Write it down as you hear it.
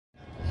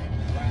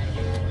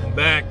I'm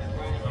back.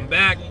 I'm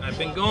back. I've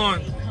been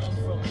gone.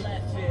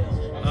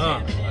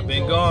 I've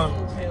been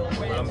gone.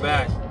 But I'm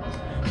back.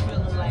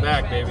 I'm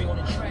back, baby.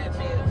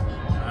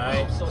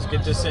 Alright, let's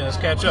get this in. Let's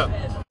catch up.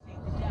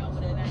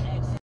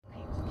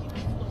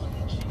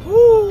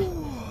 Woo!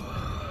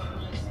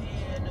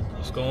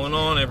 What's going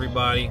on,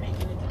 everybody?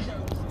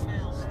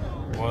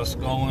 What's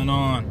going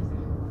on?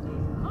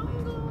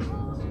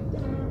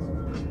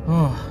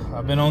 Oh,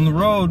 I've been on the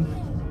road.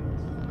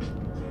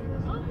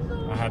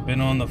 I've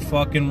been on the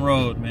fucking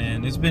road,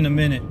 man. It's been a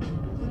minute.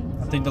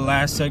 I think the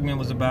last segment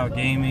was about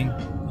gaming.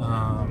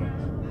 I'm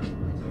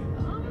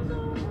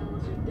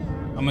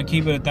gonna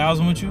keep it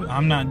 1,000 with you.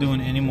 I'm not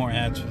doing any more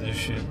ads for this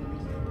shit.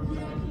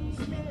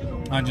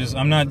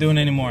 I'm not doing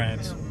any more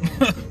ads.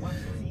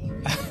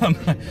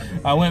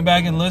 I went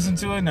back and listened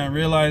to it, and I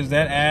realized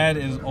that ad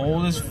is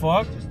old as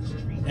fuck,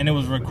 and it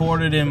was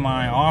recorded in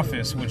my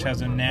office, which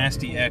has a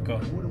nasty echo.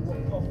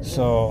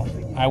 So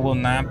I will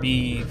not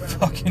be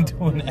fucking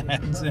doing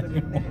ads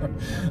anymore.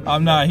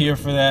 I'm not here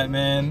for that,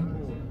 man.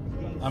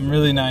 I'm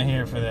really not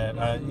here for that.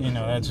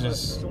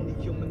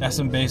 That's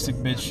some basic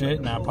bitch shit,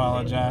 and I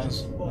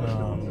apologize.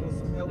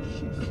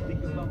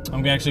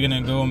 I'm actually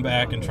gonna go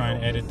back and try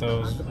and edit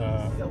those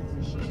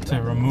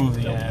to remove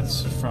the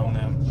ads from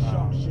them.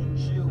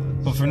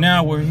 But for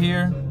now, we're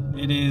here.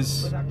 It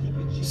is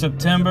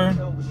September.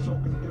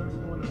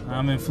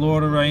 I'm in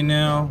Florida right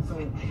now.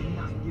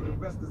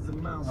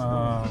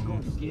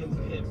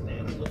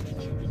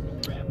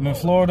 I'm in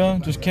Florida,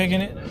 just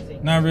kicking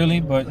it. Not really,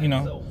 but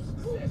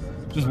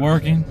just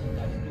working.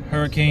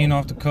 Hurricane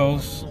off the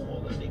coast.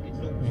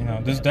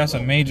 That's a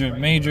major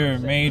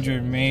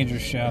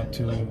shout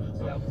to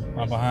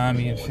my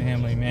Bahamian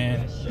family,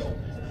 man.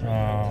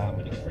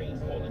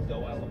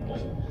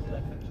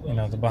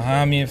 The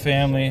Bahamian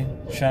family.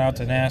 Shout out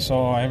to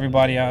Nassau,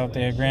 everybody out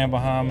there, Grand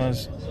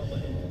Bahamas.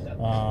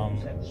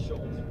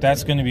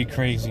 That's going to be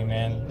crazy,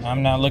 man.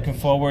 I'm not looking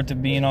forward to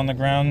being on the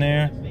ground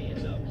there.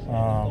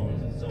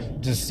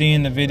 Just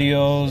seeing the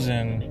videos,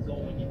 and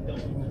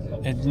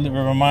it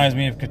reminds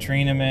me of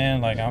Katrina,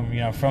 man. Like,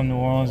 I'm from New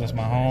Orleans, that's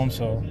my home,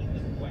 so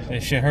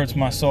that shit hurts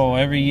my soul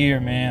every year,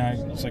 man.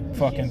 It's like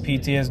fucking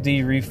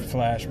PTSD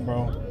reflash,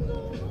 bro.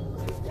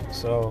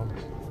 So,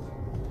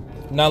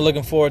 not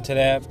looking forward to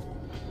that.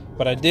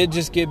 But I did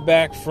just get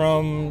back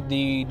from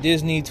the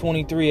Disney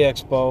 23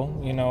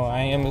 Expo.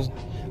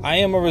 I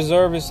am a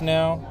reservist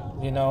now,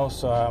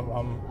 so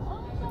I'm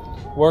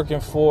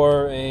working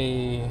for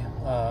a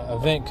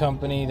event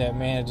company that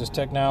manages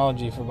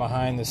technology for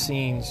behind the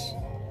scenes.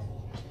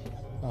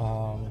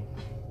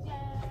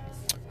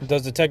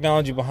 Does the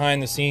technology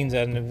behind the scenes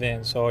at an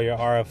event, so your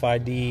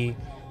RFID,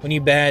 when you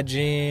badge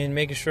in,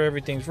 making sure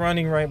everything's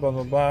running right, blah,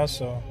 blah, blah.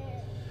 So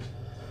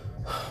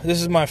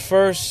this is my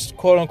first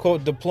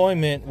quote-unquote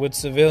deployment with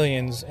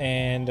civilians,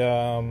 and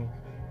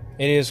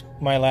it is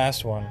my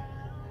last one.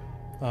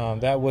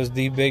 That was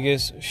the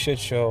biggest shit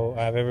show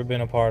I've ever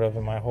been a part of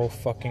in my whole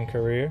fucking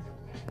career.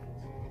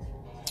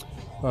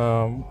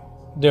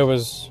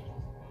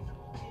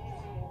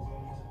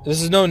 This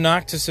is no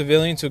knock to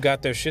civilians who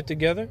got their shit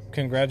together.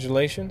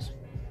 Congratulations.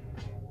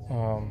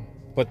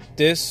 But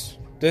this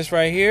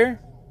right here,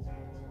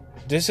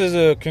 this is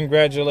a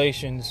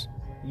congratulations,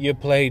 you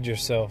played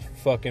yourself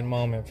fucking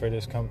moment for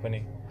this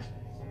company.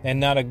 And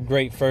not a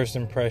great first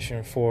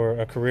impression for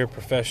a career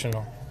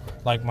professional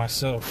like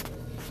myself.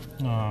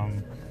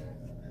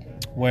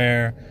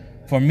 Where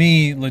for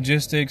me,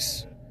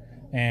 logistics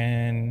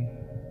and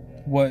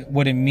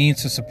what it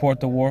means to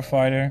support the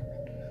warfighter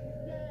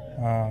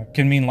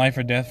can mean life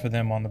or death for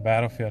them on the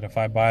battlefield. If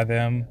I buy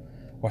them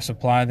or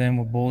supply them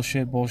with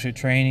bullshit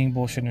training,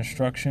 bullshit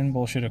instruction,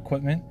 bullshit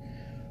equipment,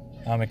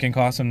 it can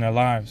cost them their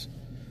lives.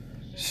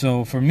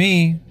 So for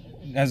me,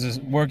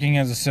 working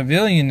as a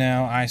civilian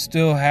now, I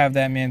still have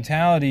that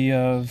mentality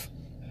of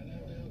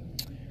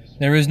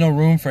there is no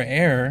room for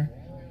error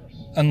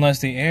unless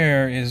the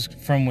error is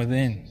from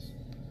within,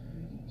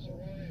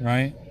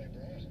 right?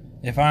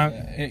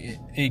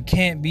 It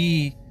can't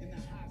be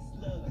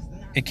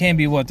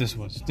what this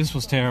was. This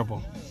was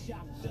terrible.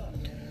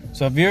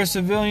 So if you're a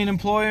civilian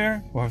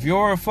employer, or if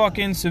you're a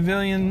fucking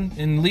civilian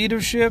in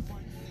leadership,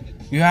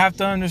 you have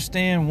to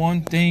understand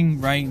one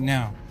thing right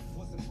now.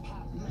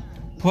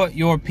 Put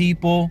your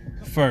people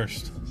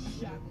first.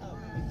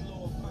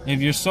 If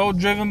you're so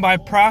driven by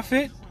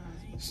profit,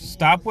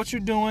 stop what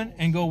you're doing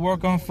and go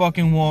work on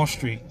fucking Wall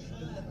Street.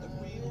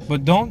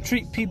 But don't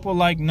treat people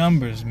like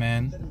numbers,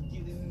 man.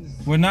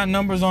 We're not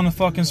numbers on a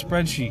fucking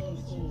spreadsheet.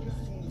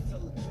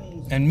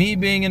 And me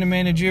being in a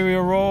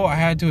managerial role, I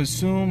had to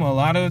assume a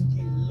lot of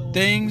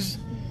things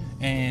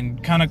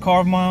and kind of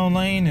carve my own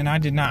lane, and I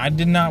did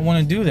not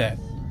want to do that.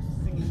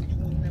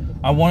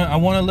 I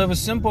want to live a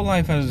simple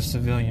life as a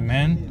civilian,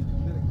 man.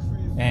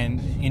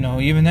 And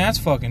even that's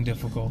fucking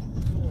difficult.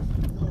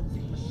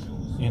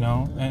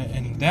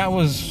 And that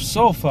was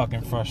so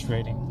fucking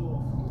frustrating.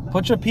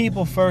 Put your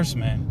people first,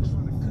 man.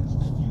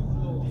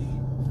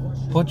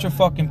 Put your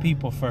fucking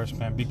people first,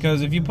 man.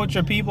 Because if you put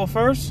your people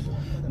first,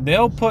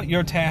 they'll put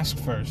your task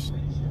first.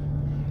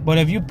 But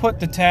if you put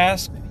the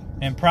task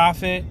and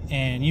profit,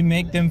 and you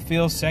make them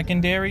feel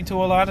secondary to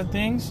a lot of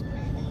things,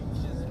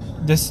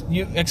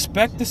 you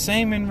expect the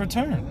same in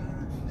return.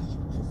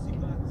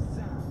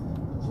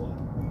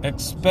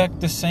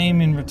 Expect the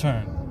same in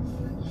return.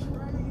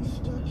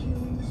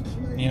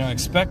 You know,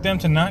 expect them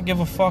to not give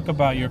a fuck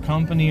about your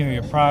company or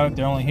your product.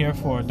 They're only here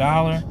for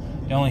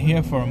 $1. They're only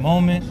here for a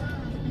moment,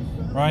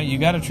 right? You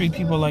got to treat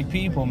people like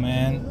people,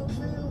 man.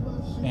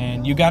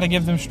 And you got to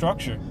give them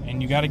structure, and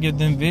you got to give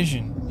them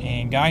vision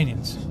and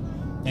guidance,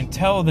 and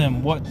tell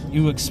them what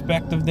you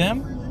expect of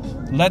them.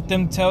 Let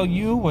them tell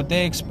you what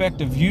they expect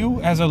of you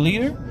as a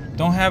leader.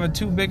 Don't have it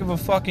too big of a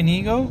fucking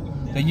ego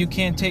that you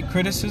can't take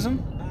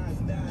criticism.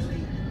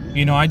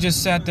 You know, I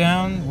just sat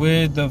down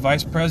with the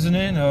vice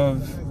president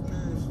of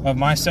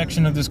my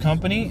section of this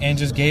company and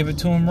just gave it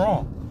to him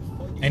raw.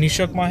 And he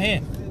shook my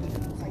hand.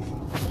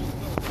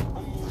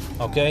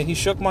 Okay? He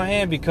shook my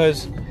hand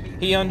because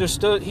he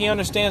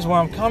understands where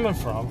I'm coming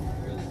from.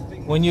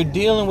 When you're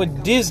dealing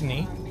with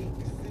Disney,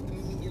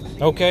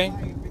 okay?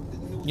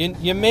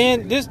 Your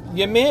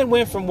man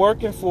went from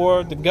working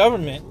for the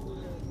government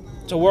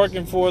to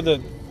working for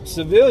the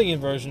civilian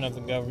version of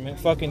the government,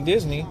 fucking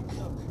Disney.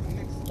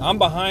 I'm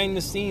behind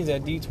the scenes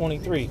at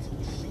D23.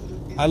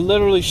 I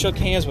literally shook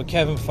hands with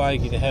Kevin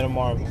Feige, the head of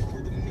Marvel.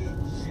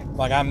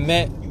 Like, I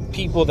met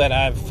people that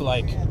I've,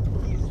 like,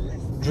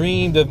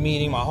 dreamed of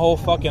meeting my whole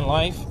fucking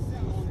life.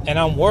 And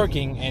I'm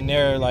working, and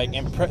they're, like,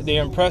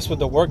 they're impressed with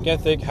the work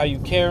ethic, how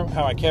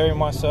I carry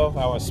myself,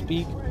 how I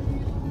speak,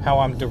 how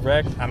I'm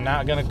direct. I'm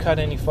not going to cut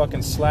any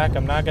fucking slack.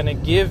 I'm not going to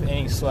give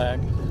any slack.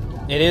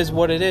 It is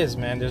what it is,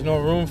 man. There's no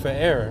room for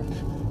error.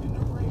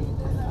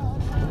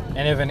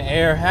 And if an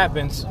error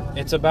happens,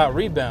 it's about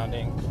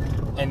rebounding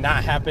and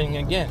not happening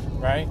again,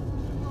 right?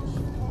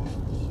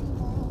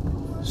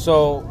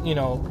 So, you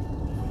know,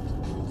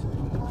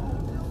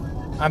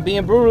 I'm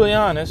being brutally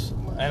honest,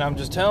 and I'm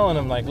just telling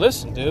them, like,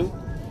 listen, dude.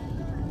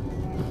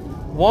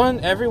 One,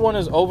 everyone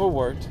is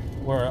overworked.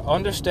 We're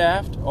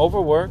understaffed,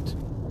 overworked,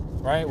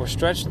 right? We're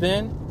stretched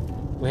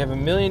thin. We have a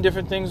million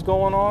different things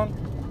going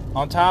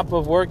on top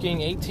of working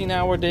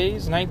 18-hour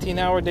days,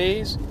 19-hour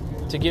days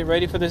to get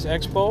ready for this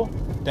expo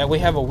that we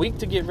have a week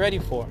to get ready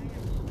for.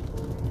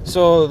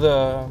 So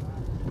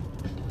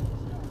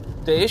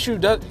the issue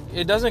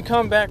doesn't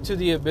come back to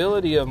the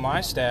ability of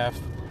my staff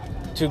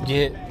to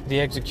get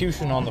the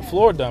execution on the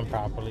floor done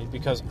properly,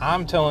 because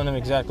I'm telling them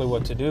exactly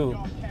what to do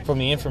from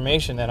the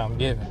information that I'm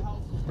given.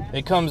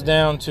 It comes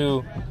down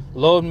to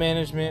load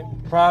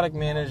management, product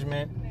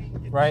management,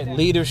 right?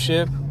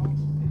 Leadership,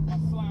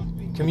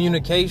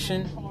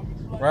 communication,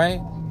 right?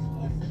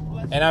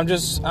 And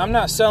I'm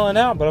not selling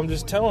out, but I'm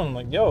just telling them,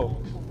 like, yo,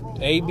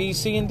 A, B,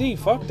 C, and D,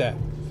 fuck that,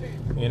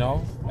 you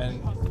know?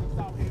 And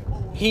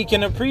he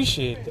can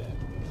appreciate that.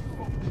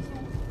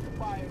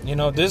 You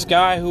know, this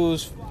guy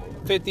who's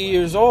 50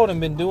 years old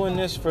and been doing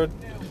this for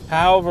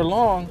however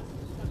long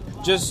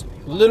just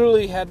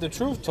literally had the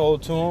truth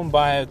told to him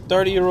by a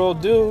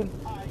 30-year-old dude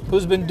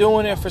who's been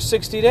doing it for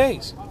 60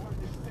 days.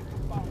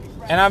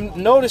 And I've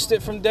noticed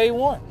it from day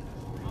one.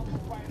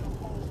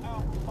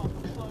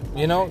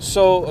 You know,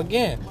 so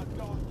again,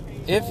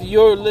 if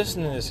you're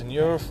listening to this and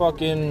you're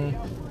fucking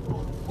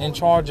in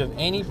charge of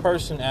any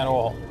person at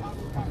all,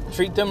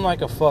 treat them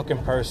like a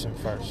fucking person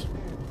first.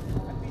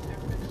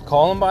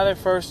 Call them by their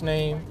first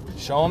name.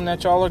 Show them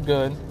that y'all are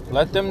good.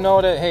 Let them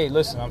know that, hey,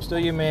 listen, I'm still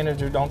your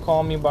manager. Don't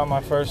call me by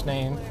my first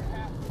name,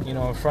 you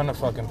know, in front of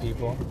fucking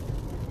people.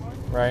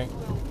 Right?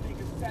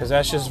 Because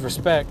that's just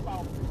respect.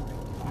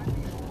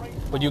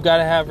 But you got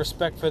to have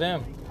respect for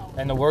them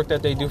and the work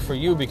that they do for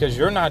you, because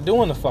you're not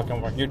doing the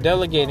fucking work. You're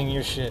delegating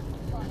your shit.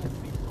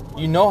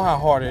 You know how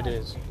hard it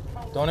is.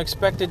 Don't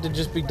expect it to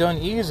just be done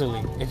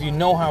easily if you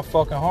know how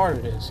fucking hard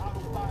it is.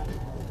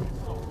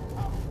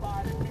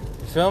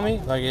 You feel me?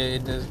 Like,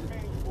 it does.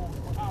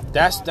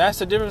 That's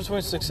the difference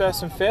between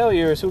success and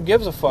failure, is who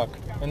gives a fuck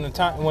in the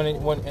time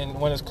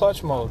when it's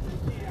clutch mode.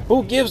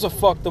 Who gives a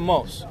fuck the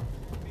most?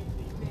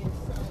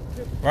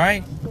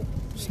 Right?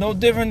 It's no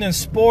different than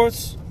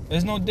sports.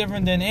 It's no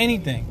different than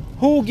anything.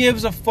 Who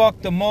gives a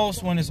fuck the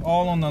most when it's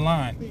all on the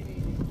line?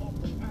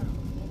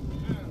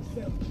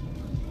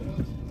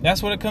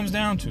 That's what it comes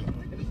down to.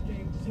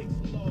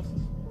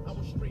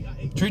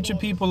 Treat your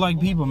people like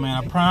people,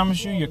 man. I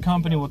promise you, your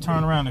company will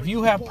turn around. If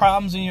you have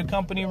problems in your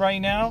company right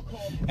now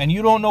and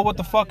you don't know what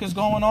the fuck is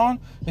going on,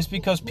 it's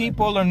because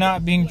people are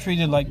not being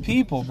treated like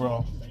people,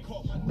 bro.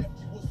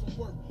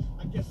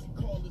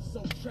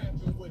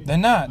 They're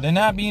not. They're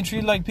not being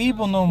treated like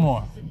people no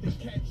more.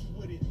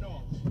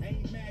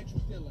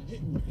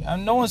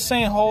 No one's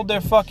saying hold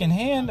their fucking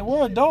hand.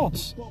 We're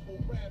adults.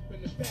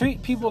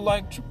 Treat people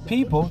like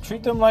people.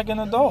 Treat them like an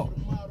adult.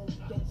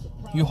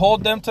 You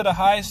hold them to the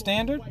highest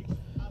standard,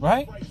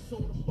 right?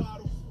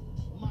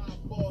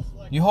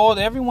 You hold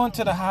everyone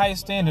to the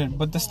highest standard,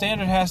 but the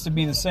standard has to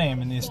be the same,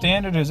 and the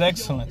standard is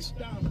excellence.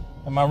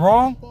 Am I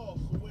wrong?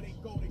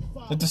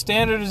 If the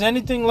standard is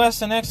anything less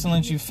than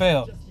excellence, you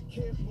failed.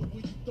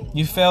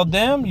 You failed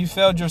them, you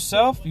failed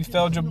yourself, you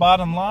failed your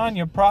bottom line,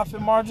 your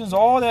profit margins,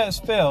 all that has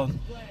failed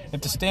if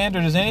the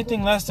standard is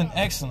anything less than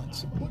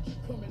excellence.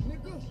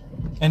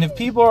 And if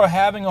people are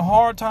having a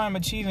hard time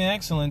achieving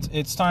excellence,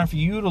 it's time for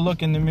you to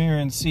look in the mirror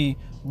and see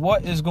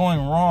what is going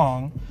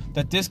wrong,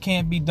 that this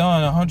can't be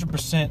done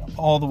 100%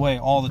 all the way,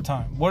 all the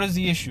time. What is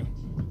the issue?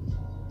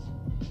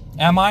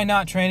 Am I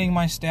not training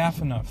my staff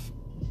enough?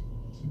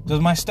 Does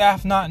my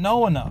staff not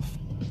know enough?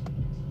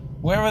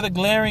 Where are the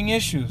glaring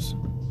issues?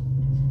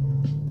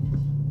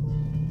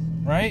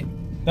 Right?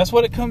 That's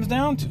what it comes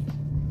down to.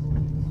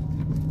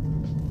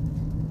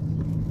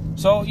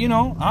 So,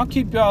 I'll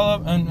keep y'all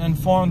up and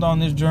informed on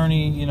this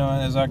journey,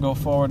 as I go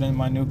forward in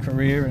my new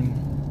career. And,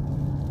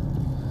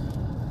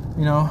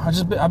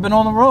 I've been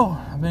on the road.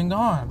 I've been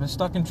gone. I've been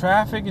stuck in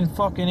traffic in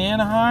fucking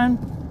Anaheim.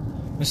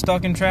 Been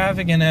stuck in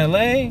traffic in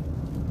LA.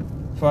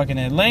 Fucking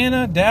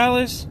Atlanta,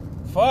 Dallas.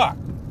 Fuck.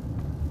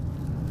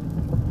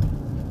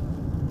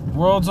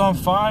 World's on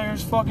fire.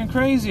 It's fucking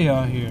crazy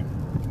out here.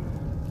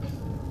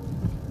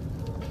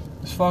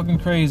 It's fucking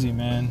crazy,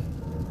 man.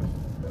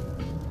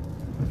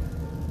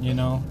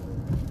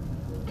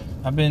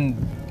 I've been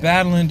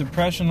battling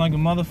depression like a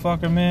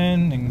motherfucker,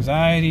 man.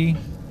 Anxiety,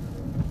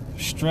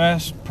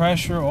 stress,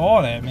 pressure,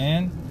 all that,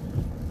 man.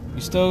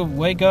 You still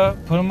wake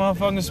up, put a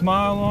motherfucking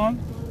smile on,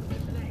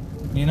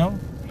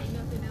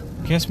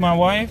 kiss my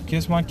wife,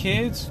 kiss my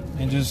kids,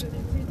 and just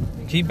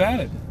keep at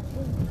it.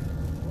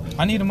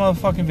 I need a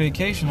motherfucking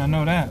vacation, I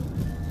know that.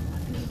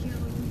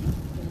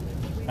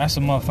 That's a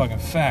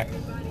motherfucking fact.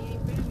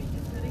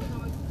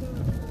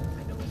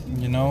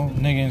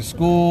 Nigga in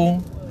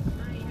school,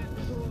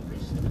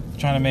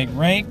 trying to make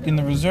rank in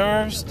the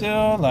reserves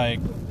still, like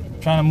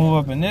trying to move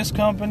up in this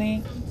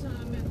company.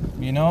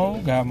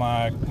 Got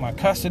my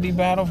custody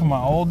battle for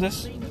my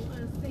oldest.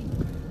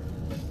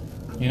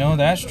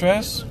 That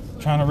stress.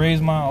 Trying to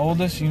raise my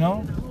oldest,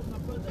 show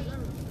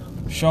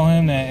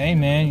him that, hey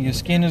man, your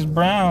skin is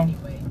brown,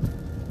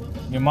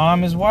 your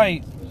mom is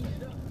white.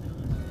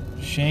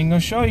 She ain't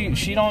gonna show you.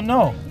 She don't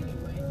know.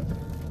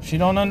 She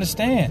don't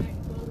understand.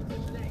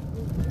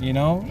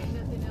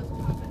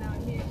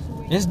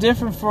 It's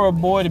different for a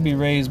boy to be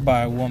raised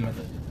by a woman.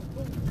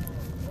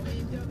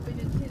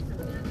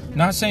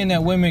 Not saying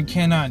that women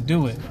cannot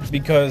do it,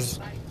 because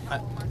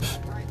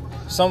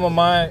some of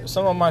my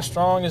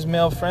strongest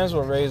male friends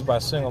were raised by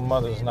single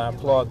mothers, and I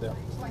applaud them.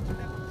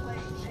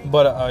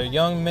 But a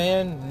young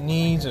man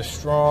needs a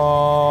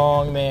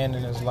strong man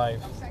in his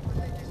life.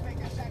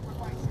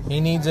 He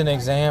needs an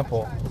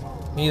example.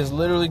 He is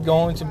literally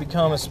going to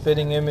become a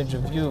spitting image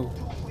of you.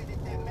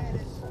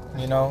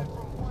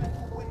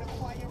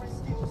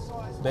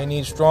 They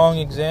need strong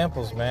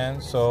examples, man.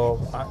 So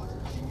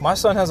my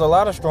son has a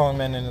lot of strong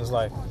men in his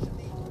life,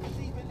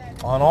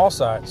 on all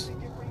sides,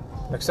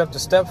 except the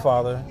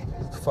stepfather,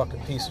 fucking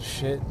piece of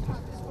shit.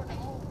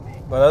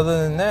 But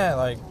other than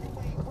that,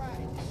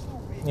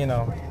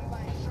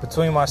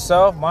 between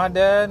myself, my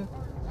dad,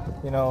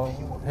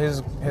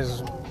 his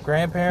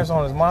grandparents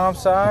on his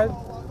mom's side,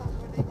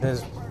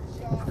 his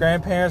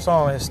grandparents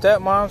on his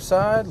stepmom's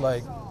side,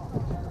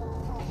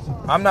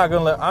 I'm not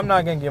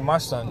gonna give my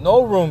son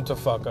no room to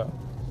fuck up.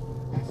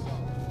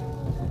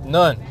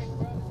 None.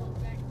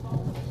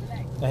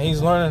 And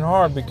he's learning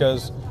hard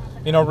because,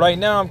 right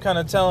now I'm kind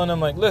of telling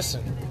him,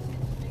 listen,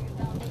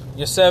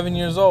 you're 7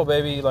 years old,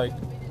 baby.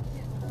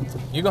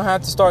 You're gonna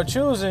have to start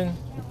choosing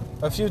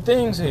a few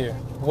things here.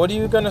 What are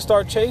you gonna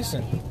start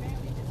chasing?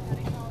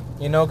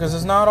 Because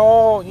it's not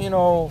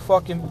all,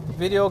 fucking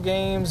video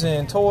games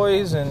and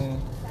toys and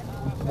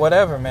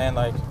whatever, man.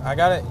 I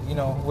gotta,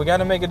 we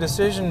gotta make a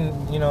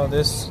decision,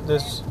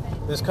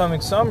 this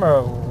coming summer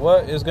of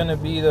what is gonna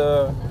be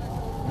the,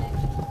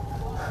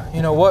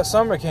 what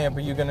summer camp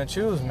are you gonna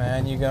choose,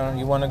 man? You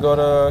want to go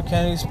to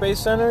Kennedy Space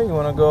Center? You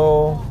want to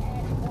go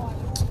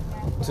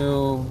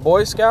to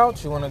Boy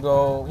Scouts? You want to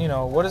go?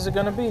 What is it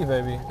gonna be,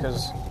 baby?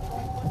 Because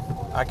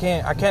I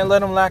can't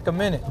let him lack a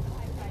minute.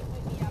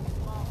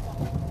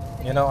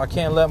 I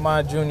can't let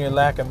my junior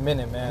lack a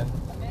minute, man.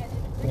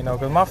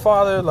 Because my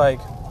father,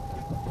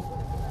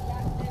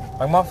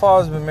 my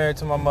father's been married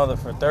to my mother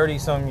for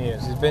 30-some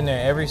years. He's been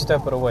there every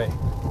step of the way.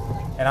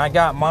 And I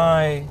get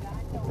my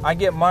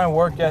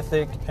work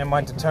ethic and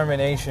my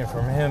determination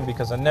from him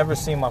because I never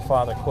seen my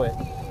father quit.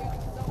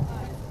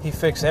 He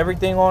fixed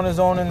everything on his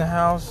own in the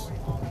house.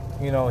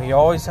 He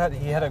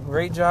had a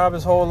great job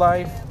his whole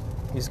life.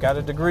 He's got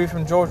a degree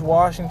from George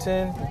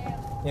Washington.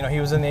 He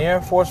was in the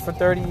Air Force for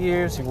 30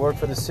 years. He worked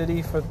for the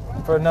city for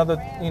another,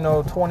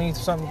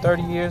 20-something,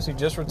 30 years. He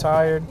just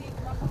retired.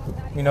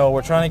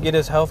 We're trying to get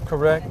his health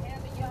correct.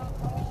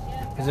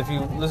 Because if you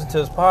listen to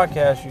his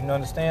podcast, you can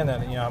understand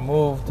that,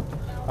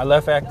 I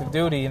left active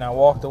duty and I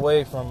walked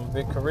away from a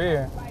big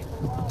career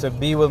to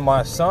be with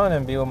my son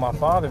and be with my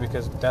father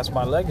because that's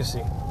my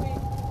legacy.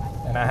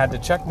 And I had to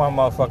check my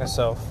motherfucking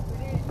self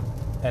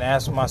and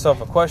ask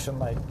myself a question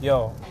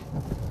yo,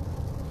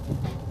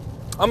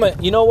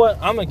 you know what?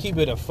 I'm gonna keep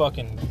it a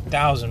fucking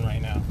 1,000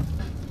 right now.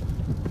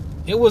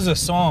 It was a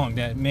song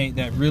it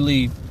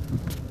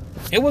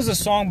was a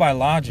song by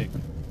Logic.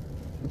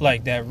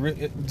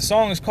 The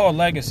song is called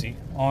Legacy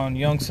on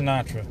Young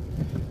Sinatra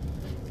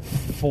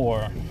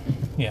 4.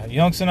 Yeah,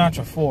 Young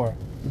Sinatra 4.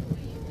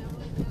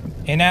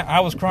 And I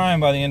was crying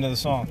by the end of the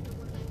song.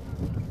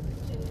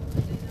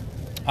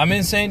 I'm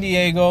in San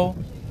Diego.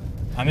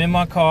 I'm in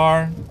my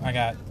car. I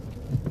got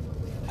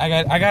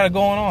it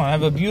going on. I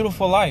have a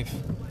beautiful life.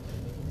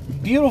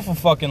 Beautiful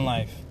fucking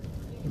life.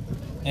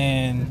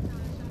 And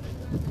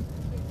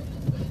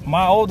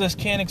my oldest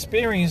can't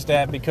experience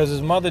that because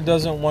his mother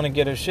doesn't want to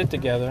get her shit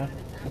together.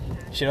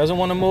 She doesn't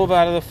want to move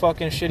out of the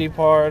fucking shitty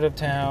part of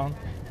town.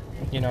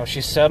 You know,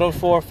 she settled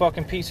for a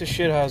fucking piece of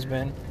shit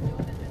husband.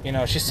 You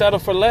know, she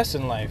settled for less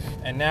in life.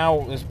 And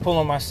now is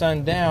pulling my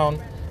son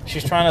down.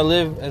 She's trying to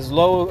live as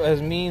low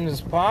as mean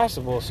as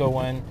possible. So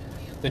when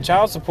the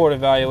child support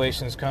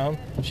evaluations come,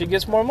 she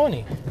gets more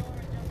money.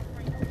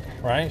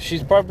 Right?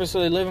 She's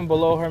purposely living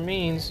below her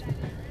means.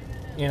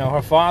 You know,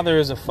 her father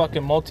is a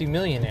fucking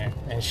multi-millionaire.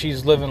 And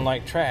she's living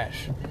like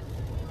trash.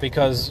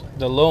 Because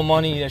the low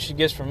money that she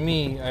gets from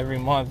me every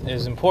month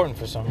is important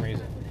for some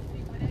reason.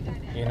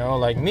 You know,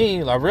 like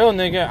me, like real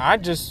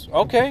nigga,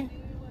 okay.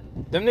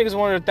 Them niggas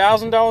wanted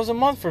 $1,000 a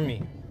month from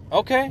me.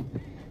 Okay.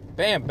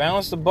 Bam,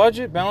 balanced the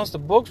budget, balanced the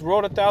books,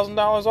 wrote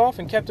 $1,000 off,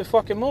 and kept it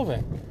fucking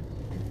moving.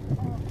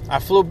 I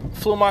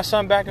flew my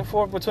son back and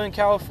forth between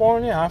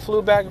California. I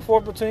flew back and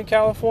forth between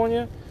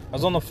California. I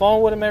was on the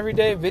phone with him every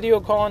day, video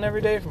calling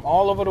every day from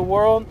all over the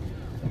world.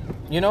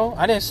 You know,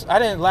 I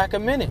didn't lack a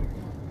minute.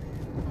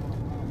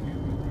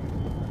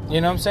 You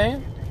know what I'm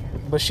saying?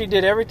 But she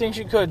did everything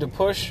she could to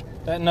push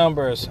that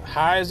number as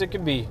high as it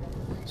could be.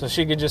 So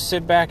she could just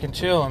sit back and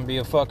chill and be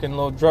a fucking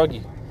little druggie.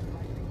 You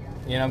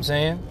know what I'm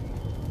saying?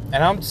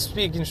 And I'm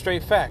speaking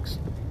straight facts.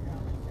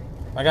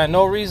 I got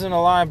no reason to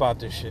lie about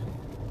this shit.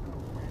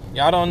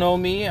 Y'all don't know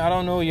me. I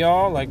don't know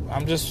y'all. Like,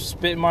 I'm just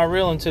spitting my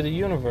real into the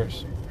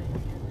universe.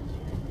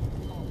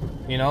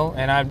 You know?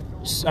 And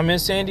I'm in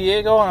San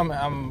Diego.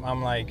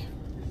 I'm like,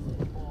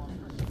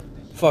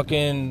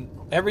 fucking,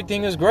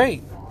 everything is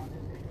great.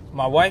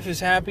 My wife is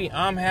happy.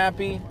 I'm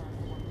happy.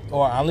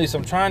 Or at least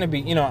I'm trying to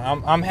be. You know,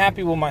 I'm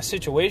happy with my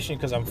situation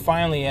because I'm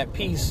finally at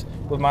peace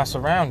with my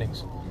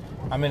surroundings.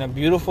 I'm in a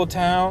beautiful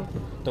town.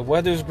 The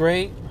weather's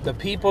great. The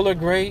people are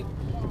great.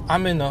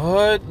 I'm in the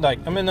hood. Like,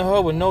 I'm in the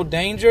hood with no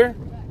danger.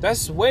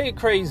 That's way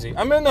crazy.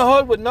 I'm in the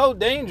hood with no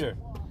danger.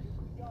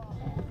 You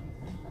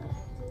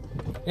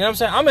know what I'm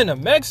saying? I'm in the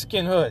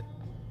Mexican hood.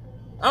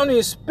 I don't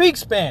even speak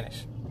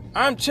Spanish.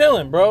 I'm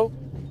chilling, bro.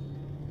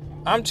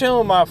 I'm chilling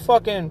with my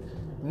fucking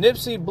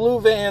Nipsey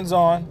blue Vans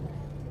on.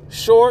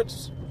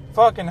 Shorts.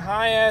 Fucking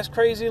high-ass,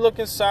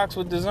 crazy-looking socks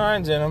with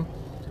designs in them.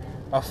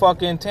 A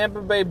fucking Tampa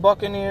Bay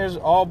Buccaneers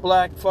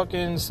all-black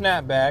fucking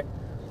snapback.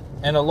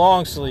 And a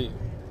long sleeve.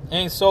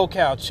 Ain't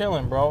SoCal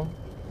chilling, bro.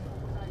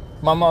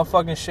 My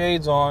motherfucking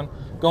shades on.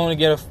 Going to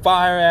get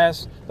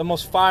the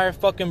most fire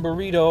fucking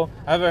burrito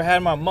I've ever had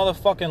in my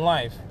motherfucking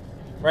life.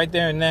 Right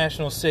there in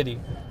National City.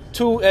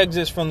 2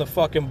 exits from the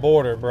fucking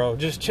border, bro.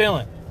 Just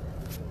chilling.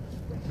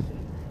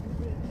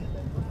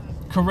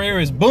 Career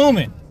is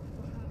booming.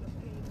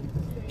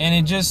 And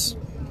it just,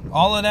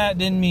 all of that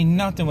didn't mean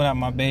nothing without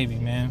my baby,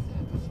 man.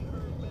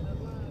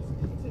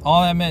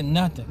 All that meant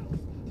nothing.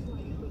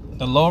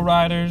 The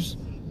lowriders,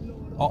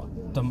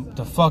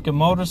 the fucking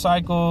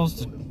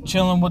motorcycles, the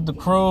chilling with the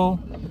crew,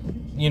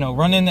 you know,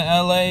 running to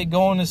LA,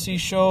 going to see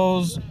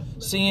shows,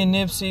 seeing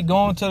Nipsey,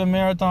 going to the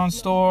Marathon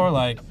store,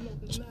 like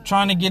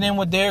trying to get in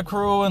with their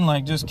crew and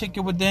like just kick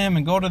it with them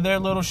and go to their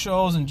little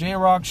shows and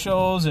J-Rock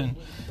shows and,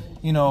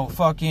 you know,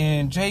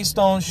 fucking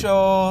J-Stone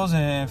shows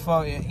and,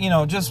 you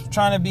know, just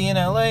trying to be in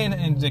LA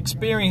and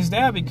experience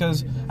that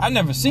because I've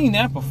never seen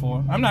that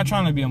before. I'm not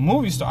trying to be a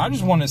movie star. I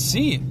just want to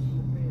see it.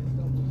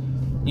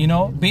 You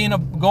know,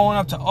 going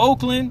up to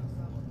Oakland,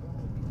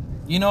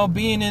 you know,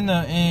 being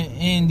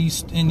in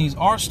these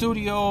art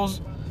studios.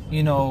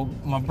 You know,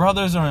 my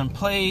brothers are in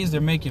plays. They're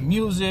making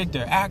music.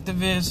 They're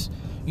activists.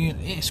 You know,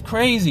 it's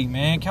crazy,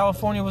 man.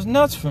 California was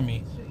nuts for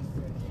me.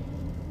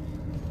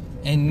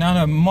 And not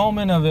a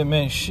moment of it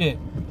meant shit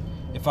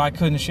if I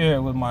couldn't share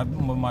it with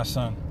my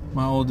son,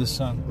 my oldest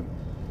son.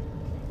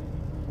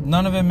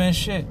 None of it meant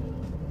shit.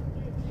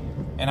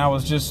 And I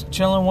was just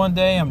chilling one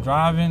day. I'm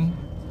driving.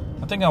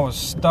 I think I was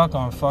stuck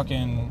on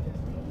fucking,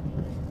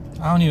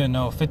 I don't even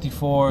know,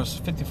 54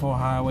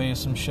 highway or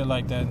some shit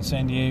like that in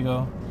San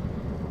Diego.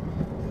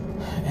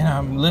 And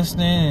I'm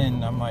listening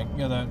and I'm like,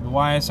 yo, the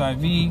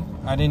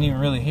YSIV, I didn't even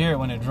really hear it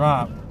when it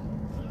dropped.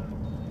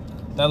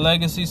 That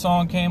Legacy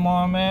song came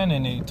on, man,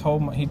 and he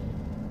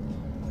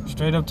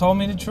straight up told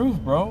me the truth,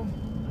 bro.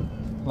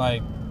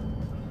 Like,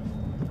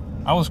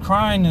 I was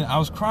crying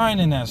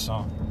in that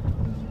song.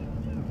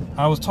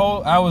 I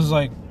was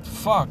like,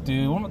 fuck,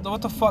 dude,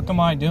 what the fuck am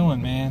I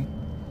doing, man?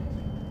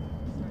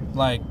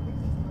 Like,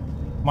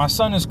 my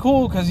son is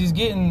cool because he's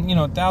getting, you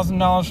know,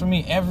 $1,000 from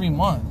me every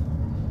month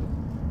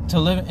to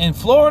live in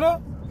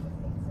Florida.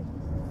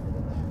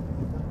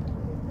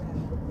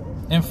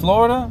 In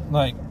Florida,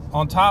 like,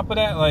 on top of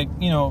that, like,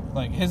 you know,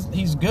 like,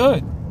 he's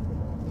good.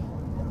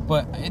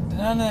 But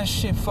none of that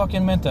shit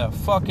fucking meant a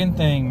fucking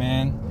thing,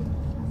 man.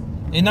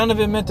 And none of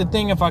it meant a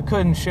thing if I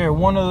couldn't share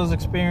one of those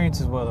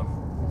experiences with him.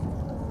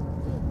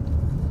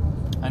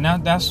 And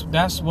that's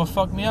what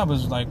fucked me up.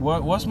 Is like,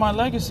 what's my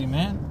legacy,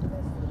 man?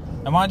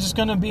 Am I just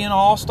gonna be an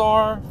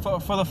all-star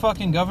for the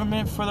fucking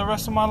government for the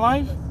rest of my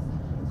life?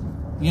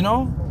 You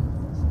know?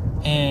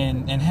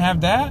 And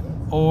have that?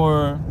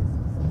 Or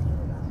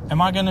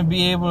am I gonna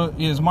be able,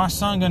 is my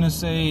son gonna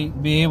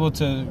be able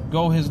to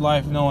go his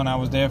life knowing I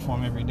was there for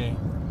him every day?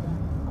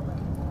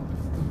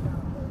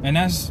 And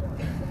that's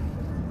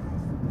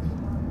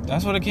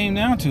what it came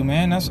down to,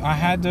 man. I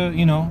had to,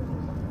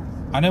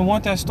 I didn't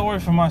want that story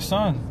for my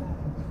son.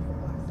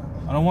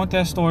 I don't want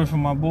that story for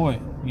my boy,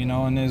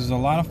 and there's a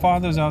lot of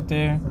fathers out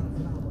there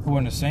who are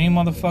in the same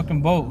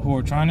motherfucking boat, who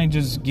are trying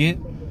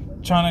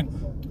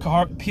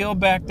to peel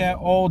back that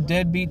old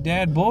deadbeat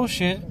dad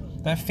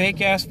bullshit, that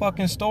fake ass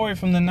fucking story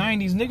from the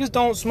 90s. Niggas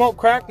don't smoke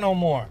crack no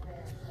more.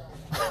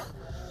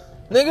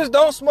 Niggas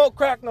don't smoke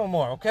crack no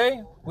more,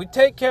 okay? We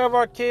take care of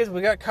our kids.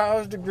 We got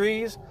college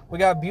degrees. We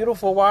got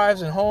beautiful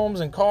wives and homes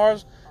and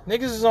cars.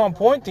 Niggas is on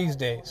point these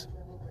days.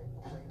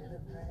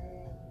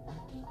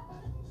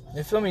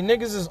 You feel me?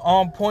 Niggas is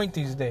on point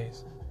these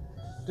days.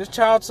 This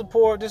child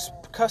support, this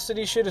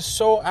custody shit is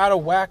so out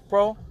of whack,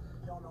 bro.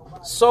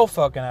 So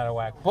fucking out of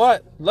whack.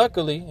 But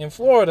luckily, in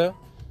Florida,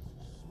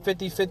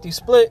 50-50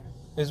 split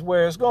is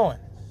where it's going.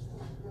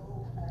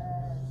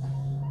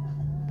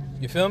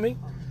 You feel me?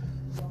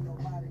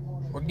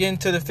 We're getting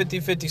to the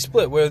 50-50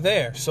 split. We're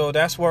there. So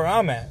that's where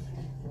I'm at.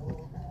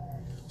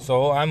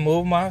 So I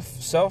moved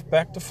myself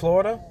back to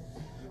Florida.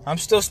 I'm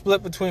still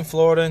split between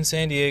Florida and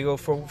San Diego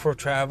for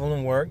travel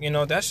and work.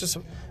 That's just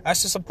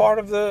a part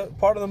of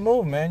the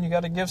move, man. You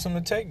got to give some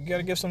to take. You got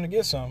to give some to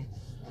get some.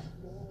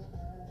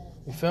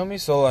 You feel me?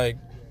 So like,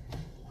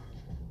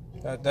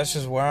 that's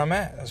just where I'm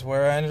at. That's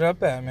where I ended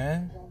up at,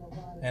 man.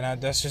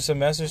 And that's just a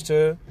message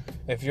to,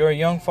 if you're a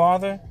young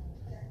father,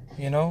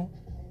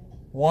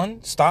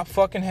 one, stop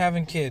fucking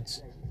having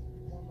kids.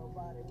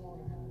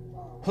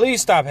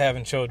 Please stop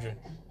having children.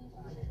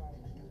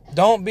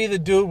 Don't be the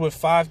dude with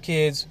 5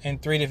 kids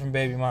and 3 different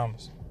baby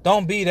mamas.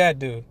 Don't be that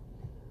dude.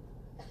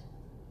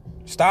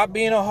 Stop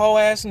being a hoe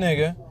ass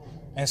nigga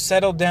and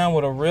settle down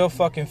with a real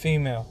fucking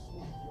female.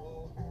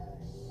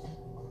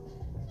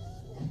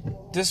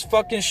 This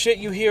fucking shit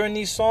you hear in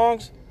these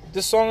songs,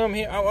 this song I'm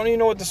hearing, I don't even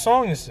know what the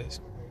song this is.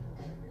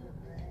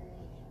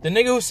 The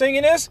nigga who's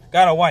singing this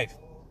got a wife.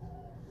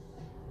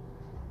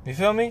 You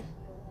feel me?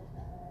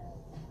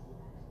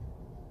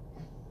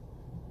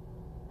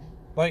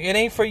 Like, it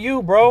ain't for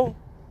you, bro.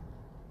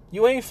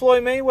 You ain't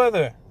Floyd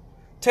Mayweather.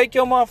 Take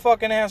your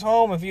motherfucking ass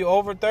home if you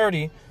over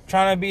 30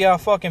 trying to be our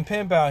fucking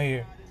pimp out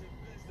here.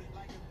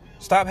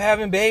 Stop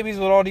having babies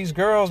with all these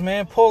girls,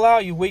 man. Pull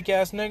out, you weak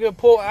ass nigga.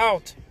 Pull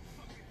out.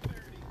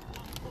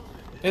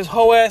 There's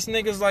hoe ass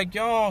niggas like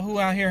y'all who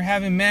out here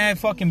having mad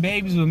fucking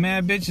babies with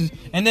mad bitches,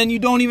 and then you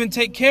don't even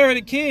take care of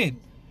the kid.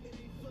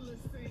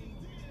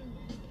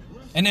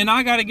 And then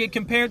I gotta get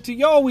compared to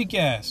y'all weak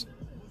ass.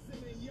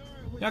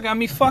 Y'all got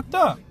me fucked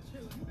up.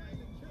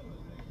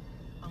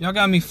 Y'all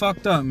got me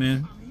fucked up,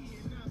 man.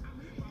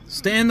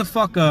 Stand the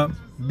fuck up.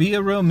 Be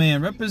a real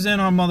man.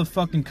 Represent our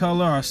motherfucking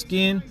color, our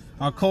skin,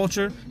 our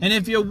culture. And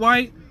if you're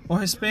white or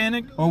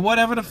Hispanic or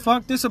whatever the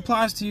fuck, this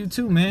applies to you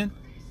too, man.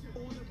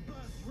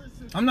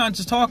 I'm not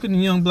just talking to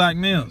young black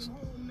males.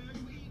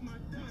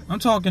 I'm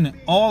talking to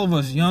all of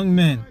us young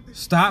men.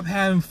 Stop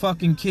having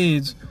fucking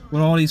kids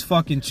with all these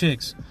fucking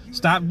chicks.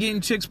 Stop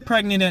getting chicks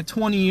pregnant at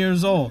 20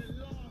 years old.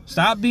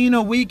 Stop being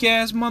a weak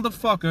ass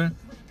motherfucker.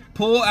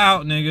 Pull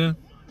out, nigga.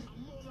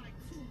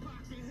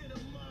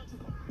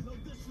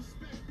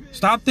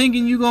 Stop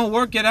thinking you gonna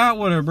work it out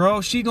with her,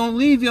 bro. She gonna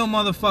leave your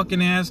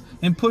motherfucking ass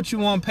and put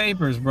you on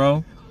papers,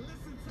 bro.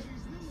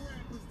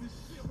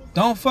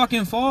 Don't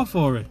fucking fall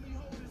for it.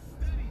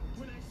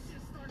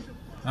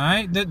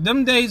 Alright?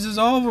 Them days is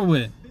over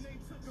with.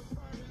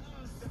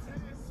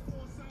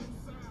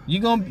 You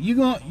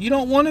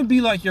don't want to be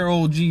like your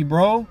OG,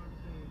 bro.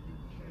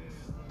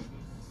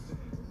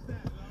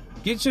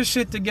 Get your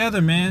shit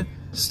together, man.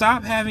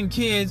 Stop having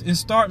kids and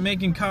start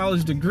making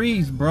college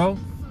degrees, bro.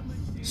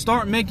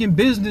 Start making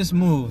business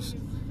moves.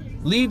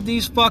 Leave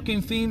these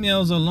fucking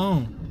females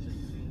alone.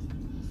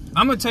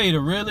 I'm gonna tell you the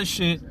realest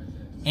shit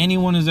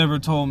anyone has ever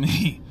told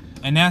me.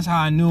 And that's how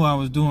I knew I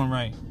was doing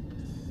right.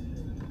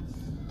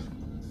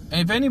 And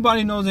if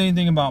anybody knows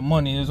anything about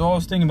money, there's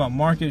always thinking about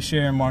market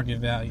share and market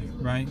value,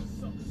 right?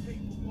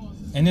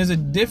 And there's a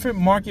different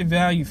market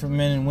value for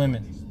men and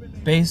women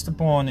based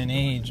upon an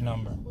age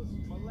number.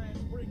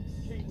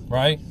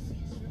 Right?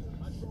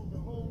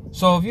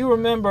 So if you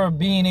remember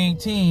being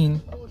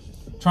 18,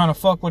 trying to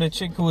fuck with a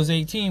chick who was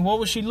 18, what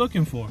was she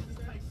looking for?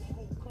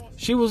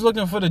 She was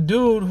looking for the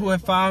dude who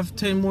had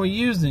 5-10 more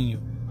years than you.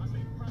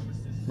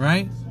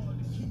 Right?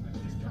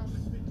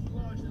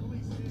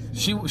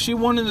 She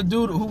wanted the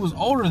dude who was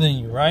older than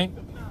you, right?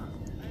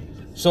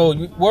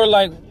 So we're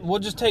like, we'll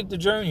just take the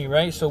journey,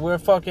 right? So we're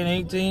fucking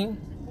 18,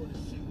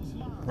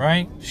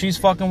 right? She's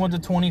fucking with the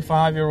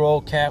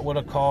 25-year-old cat with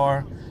a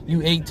car.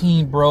 You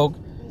 18 broke,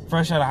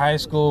 fresh out of high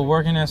school,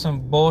 working at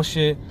some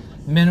bullshit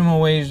minimum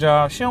wage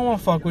job. She don't want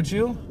to fuck with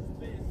you.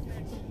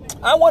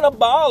 I want a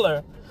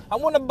baller. I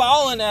want a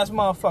balling ass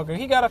motherfucker.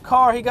 He got a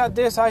car. He got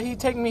this. He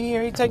take me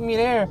here. He take me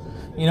there.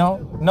 You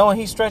know, knowing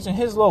he's stretching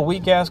his little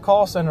weak ass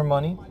call center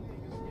money,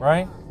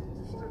 right?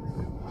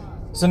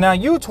 So now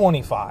you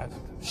 25,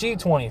 she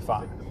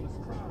 25,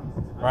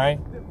 right?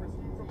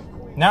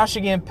 Now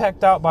she getting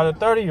pecked out by the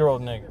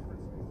 30-year-old nigga,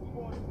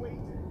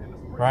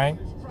 right?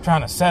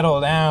 Trying to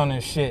settle down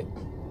and shit.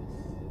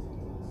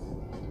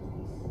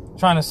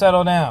 Trying to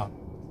settle down.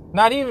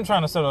 Not even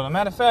trying to settle down.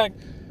 Matter of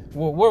fact,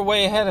 we're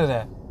way ahead of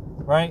that,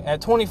 right?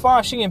 At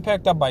 25, she getting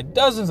pecked up by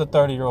dozens of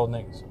 30-year-old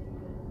niggas,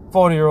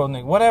 40-year-old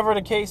niggas, whatever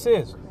the case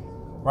is,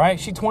 right?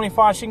 She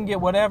 25, she can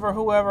get whatever,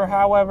 whoever,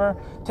 however,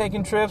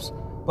 taking trips,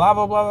 blah,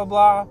 blah, blah, blah,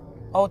 blah.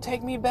 Oh,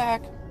 take me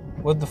back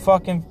with the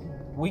fucking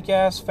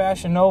weak-ass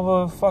Fashion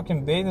Nova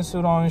fucking bathing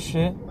suit on and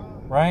shit,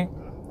 right?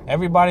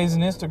 Everybody's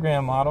an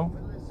Instagram model,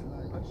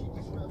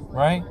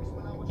 right?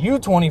 You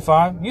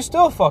 25, you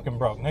still fucking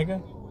broke,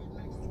 nigga.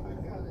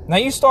 Now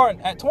you start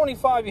at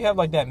 25, you have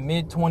like that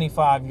mid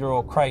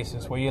 25-year-old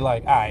crisis where you're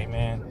like, all right,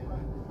 man,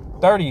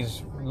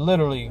 30's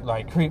literally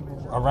like creep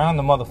around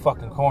the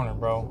motherfucking corner,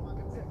 bro.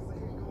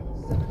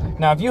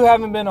 Now, if you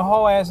haven't been a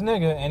whole ass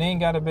nigga and ain't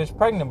got a bitch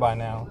pregnant by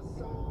now,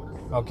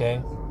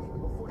 okay,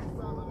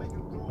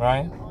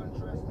 right,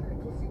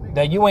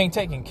 that you ain't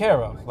taken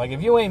care of. Like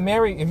if you ain't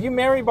married, if you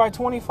married by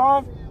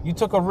 25, you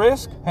took a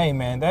risk. Hey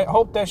man,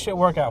 hope that shit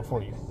work out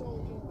for you.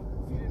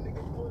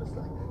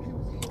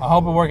 I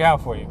hope it work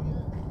out for you.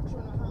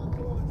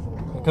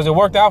 Because it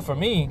worked out for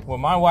me with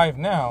my wife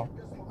now.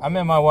 I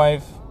met my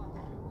wife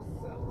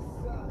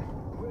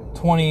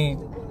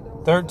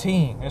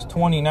 2013. It's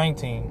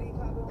 2019.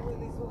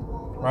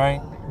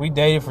 Right? We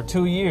dated for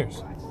 2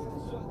 years.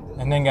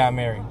 And then got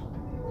married.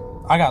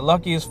 I got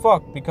lucky as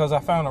fuck because I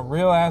found a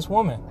real ass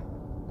woman.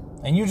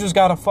 And you just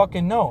gotta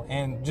fucking know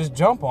and just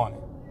jump on it.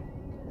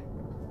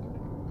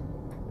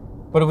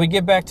 But if we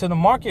get back to the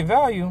market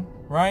value,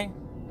 right?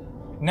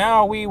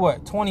 Now we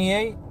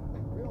 28?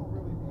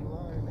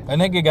 A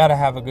nigga gotta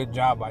have a good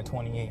job by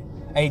 28.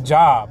 A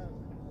job.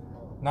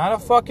 Not a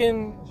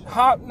fucking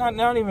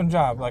not even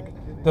job. Like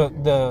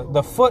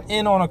the foot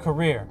in on a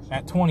career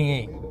at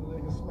 28.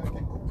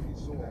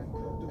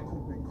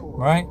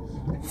 Right?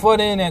 Foot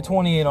in at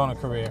 28 on a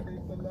career.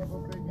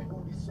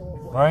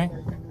 Right?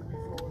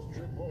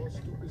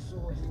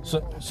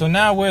 So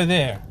now we're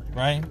there,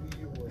 right?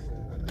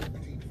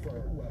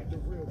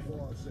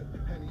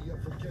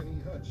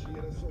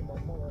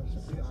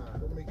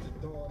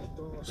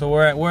 So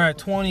we're at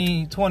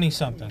 20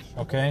 something,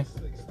 okay?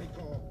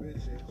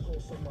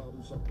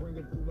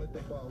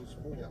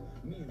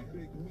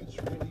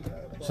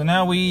 So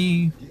now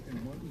we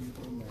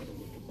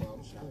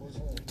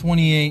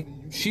 28.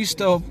 She's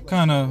still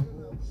kind of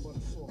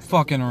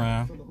fucking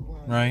around,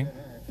 right?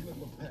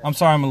 I'm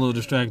sorry, I'm a little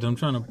distracted. I'm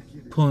trying to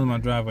pull in my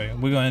driveway.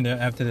 We're gonna end it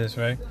after this,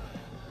 right?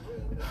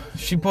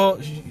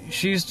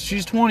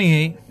 She's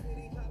 28.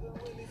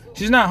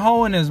 She's not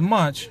hoeing as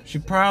much.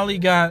 She's probably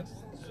trying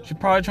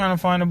to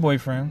find a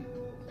boyfriend.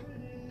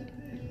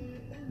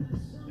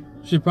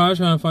 She's probably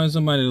trying to find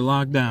somebody to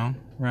lock down,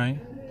 right?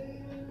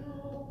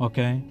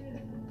 Okay.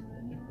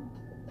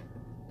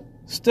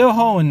 Still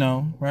hoeing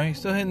though, right?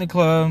 Still hitting the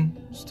club.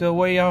 Still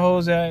where y'all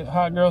hoes at,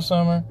 hot girl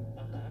summer.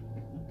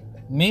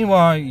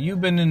 Meanwhile, you've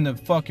been in the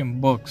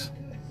fucking books.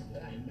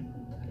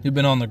 You've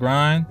been on the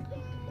grind,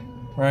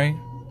 right?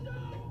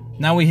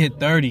 Now we hit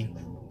 30.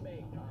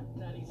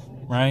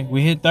 Right?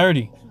 We hit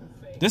 30.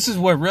 This is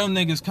where real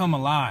niggas come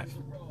alive.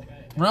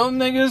 Real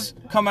niggas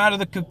come out of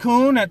the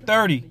cocoon at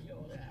 30.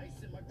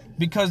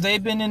 Because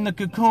they've been in the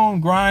cocoon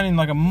grinding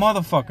like a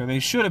motherfucker. They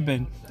should have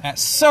been at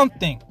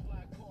something.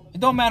 It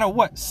don't matter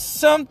what.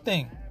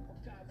 Something.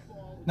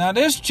 Now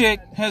this chick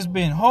has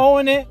been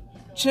hoeing it,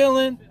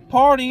 chilling,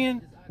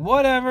 partying,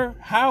 whatever,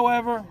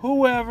 however,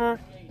 whoever.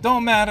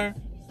 Don't matter.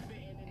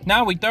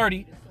 Now we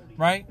 30.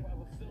 Right?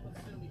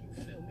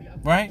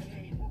 Right?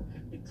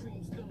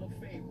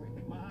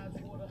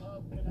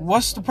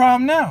 What's the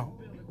problem now?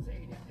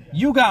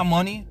 You got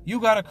money, you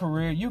got a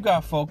career, you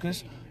got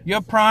focus.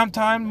 You're prime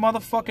time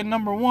motherfucking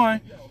number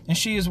one, and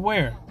she is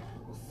where?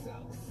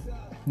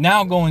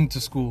 Now going to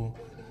school.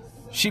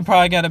 She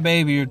probably got a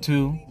baby or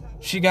two.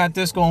 She got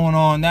this going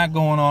on, that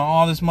going on,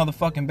 all this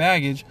motherfucking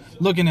baggage.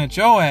 Looking at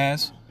your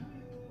ass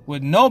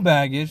with no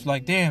baggage,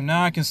 like, damn,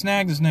 now I can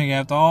snag this nigga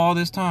after all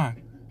this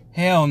time.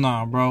 Hell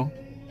nah, bro.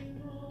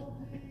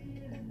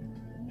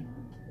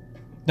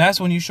 That's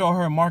when you show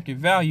her market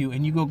value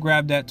and you go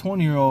grab that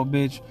 20-year-old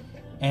bitch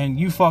and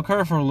you fuck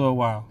her for a little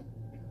while.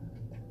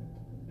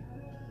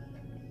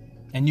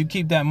 And you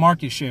keep that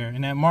market share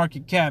and that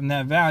market cap and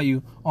that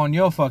value on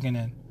your fucking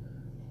end.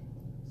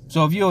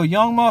 So if you're a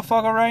young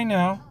motherfucker right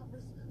now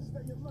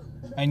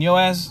and your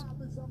ass,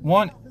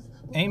 one,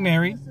 ain't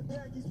married,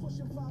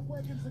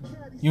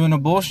 you in a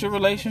bullshit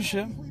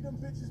relationship,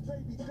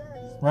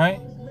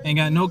 right? Ain't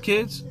got no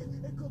kids,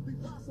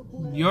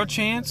 your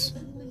chance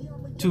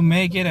to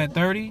make it at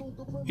 30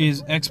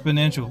 is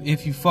exponential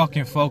if you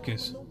fucking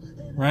focus,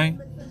 right?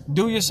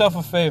 Do yourself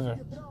a favor.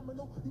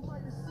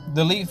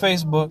 Delete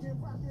Facebook.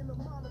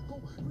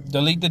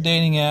 Delete the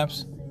dating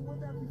apps,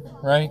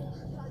 right?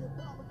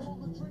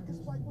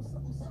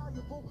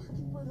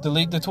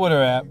 Delete the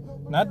Twitter app.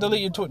 Not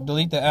delete your Twitter,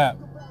 delete the app,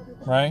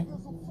 right?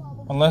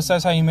 Unless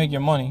that's how you make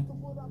your money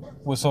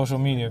with social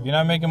media. If you're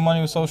not making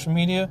money with social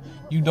media,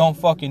 you don't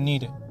fucking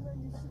need it.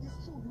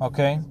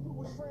 Okay?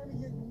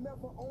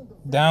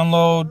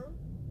 Download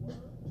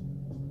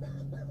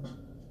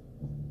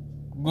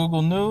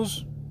Google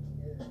News,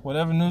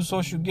 whatever news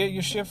source you get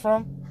your shit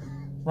from,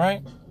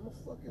 right?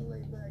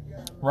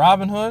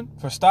 Robinhood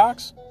for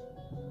stocks,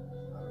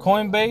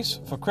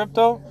 Coinbase for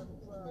crypto,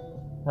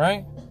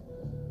 right?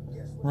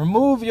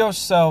 Remove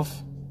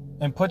yourself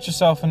and put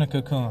yourself in a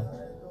cocoon.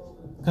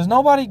 Because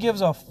nobody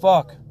gives a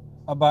fuck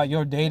about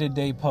your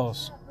day-to-day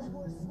posts.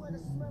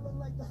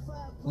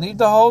 Leave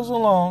the hoes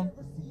alone.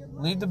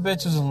 Leave the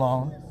bitches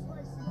alone.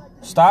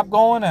 Stop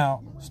going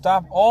out.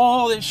 Stop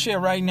all this shit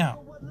right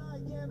now.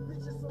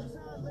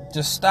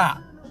 Just stop.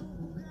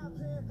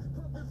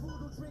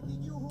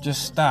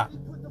 Just stop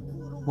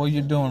what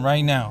you're doing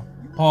right now.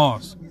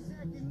 Pause.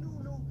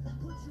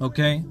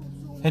 Okay?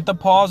 Hit the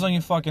pause on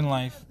your fucking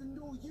life.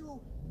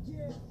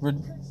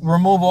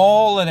 Remove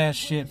all of that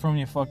shit from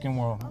your fucking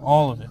world.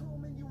 All of it.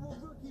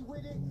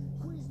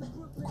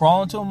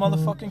 Crawl into a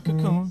motherfucking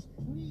cocoon.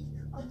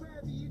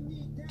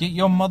 Get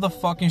your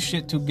motherfucking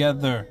shit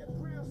together.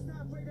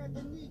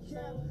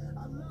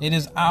 It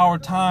is our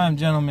time,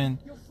 gentlemen,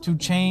 to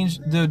change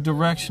the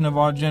direction of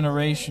our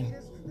generation.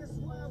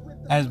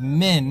 As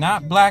men,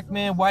 not black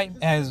men, white,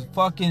 as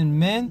fucking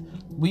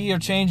men, we are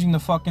changing the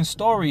fucking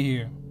story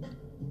here.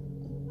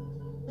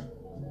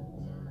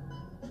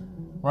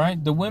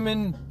 Right? The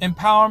women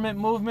empowerment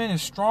movement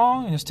is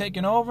strong and is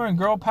taking over, and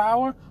girl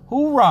power,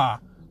 hoorah.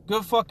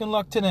 Good fucking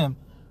luck to them.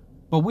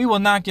 But we will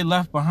not get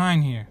left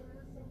behind here.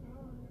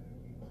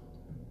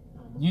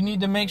 You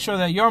need to make sure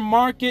that your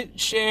market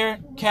share,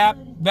 cap,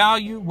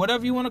 value,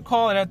 whatever you want to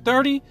call it, at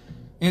 30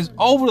 is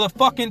over the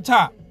fucking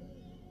top.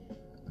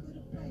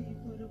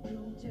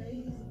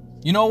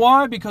 You know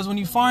why? Because when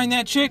you find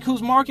that chick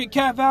whose market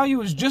cap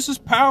value is just as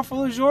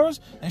powerful as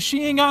yours, and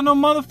she ain't got no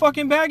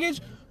motherfucking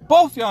baggage,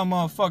 both y'all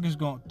motherfuckers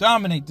gonna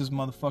dominate this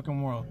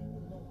motherfucking world.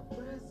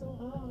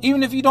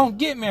 Even if you don't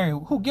get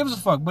married, who gives a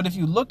fuck? But if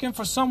you're looking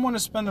for someone to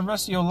spend the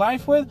rest of your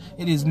life with,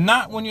 it is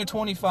not when you're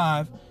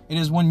 25. It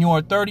is when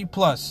you're 30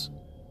 plus.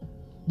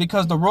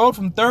 Because the road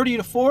from 30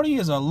 to 40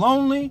 is a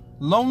lonely,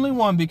 lonely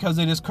one, because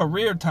it is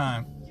career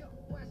time.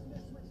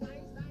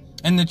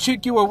 And the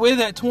chick you were with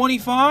at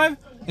 25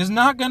 is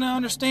not going to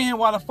understand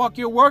why the fuck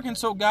you're working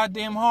so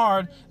goddamn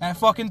hard at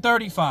fucking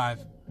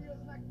 35.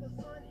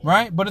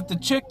 Right? But if the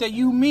chick that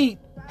you meet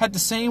had the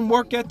same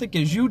work ethic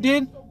as you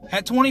did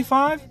at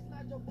 25,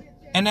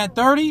 and at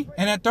 30,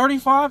 and at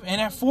 35,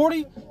 and at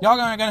 40, y'all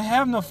aren't going to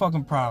have no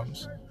fucking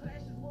problems.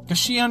 Because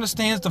she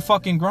understands the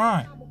fucking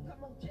grind.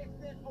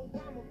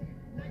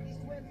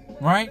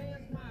 Right?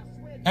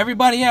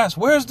 Everybody asks,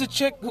 where's the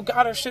chick who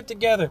got her shit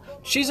together?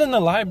 She's in the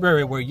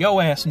library where yo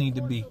ass need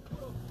to be.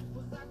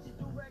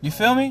 You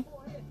feel me?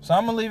 So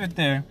I'm going to leave it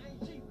there.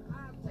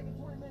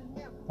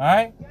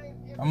 Alright?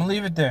 I'm going to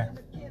leave it there.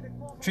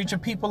 Treat your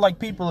people like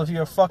people if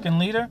you're a fucking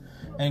leader.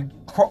 And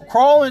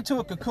crawl into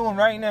a cocoon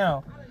right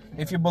now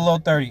if you're below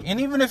 30. And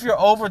even if you're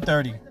over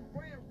 30.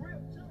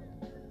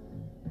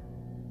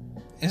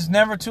 It's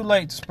never too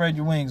late to spread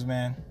your wings,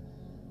 man.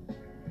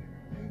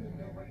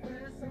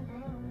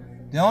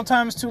 The only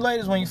time it's too late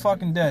is when you're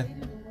fucking dead.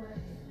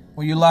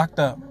 When you're locked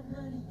up.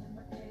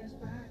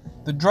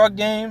 The drug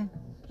game,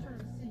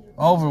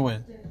 over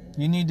with.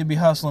 You need to be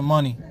hustling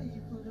money.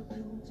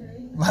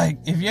 Like,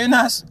 if you're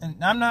not,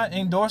 I'm not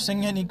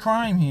endorsing any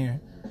crime here,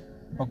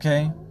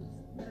 okay?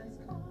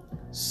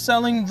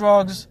 Selling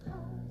drugs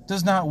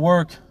does not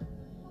work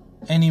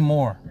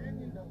anymore.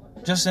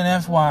 Just an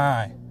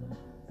FYI.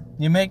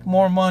 You make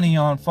more money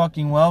on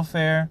fucking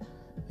welfare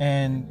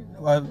and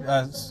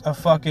a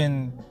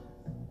fucking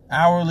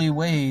hourly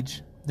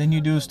wage than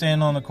you do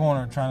standing on the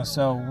corner trying to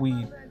sell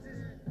weed.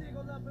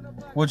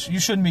 Which you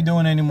shouldn't be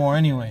doing anymore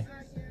anyway.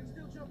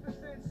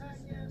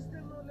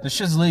 This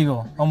shit's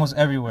legal almost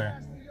everywhere.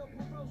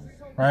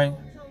 Right?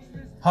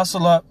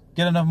 Hustle up,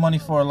 get enough money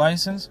for a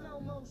license,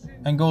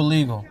 and go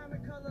legal.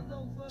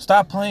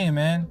 Stop playing,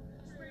 man.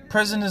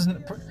 Prison is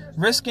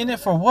risking it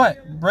for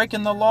what?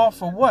 Breaking the law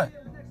for what?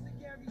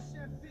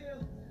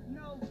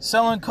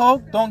 Selling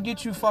coke don't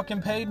get you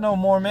fucking paid no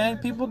more, man.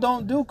 People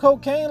don't do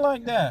cocaine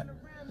like that.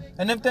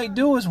 And if they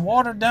do, it's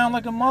watered down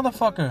like a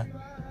motherfucker.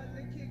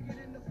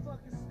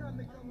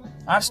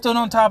 I've stood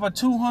on top of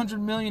 $200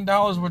 million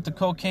worth of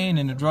cocaine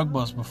in a drug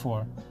bust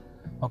before.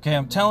 Okay,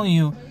 I'm telling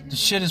you, the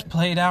shit is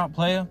played out,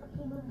 player.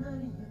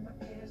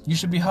 You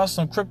should be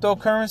hustling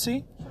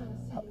cryptocurrency.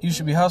 You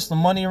should be hustling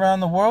money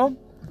around the world.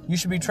 You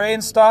should be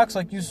trading stocks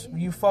like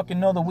you fucking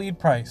know the weed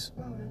price.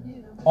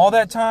 All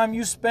that time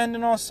you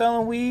spending on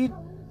selling weed,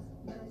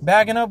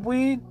 bagging up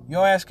weed,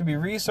 your ass could be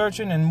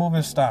researching and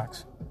moving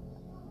stocks.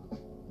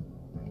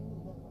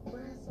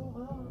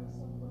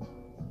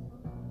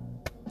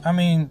 I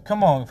mean,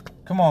 come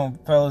on,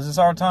 fellas, it's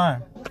our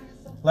time.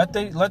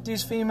 Let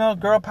these female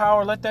girl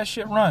power, let that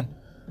shit run.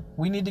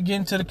 We need to get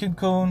into the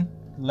cocoon,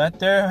 let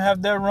them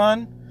have their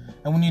run,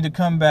 and we need to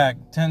come back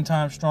 10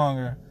 times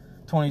stronger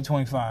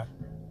 2025.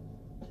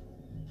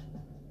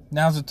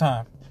 Now's the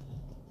time.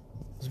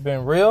 It's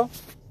been real.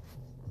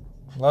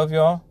 Love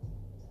y'all.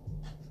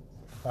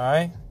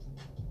 Alright?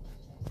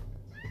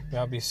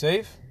 Y'all be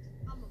safe.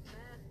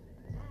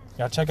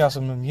 Y'all check out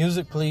some new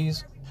music,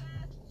 please.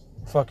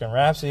 Fucking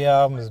Rhapsody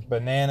album is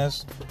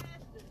bananas.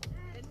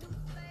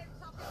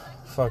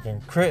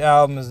 Fucking Crit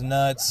album is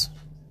nuts.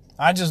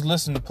 I just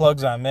listened to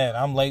Plugs I Met.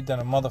 I'm late than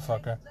a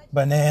motherfucker.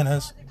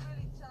 Bananas.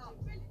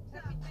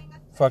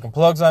 Fucking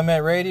Plugs I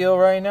Met radio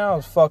right now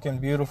is fucking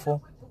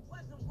beautiful.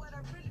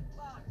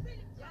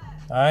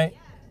 Alright?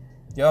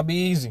 Y'all be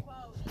easy.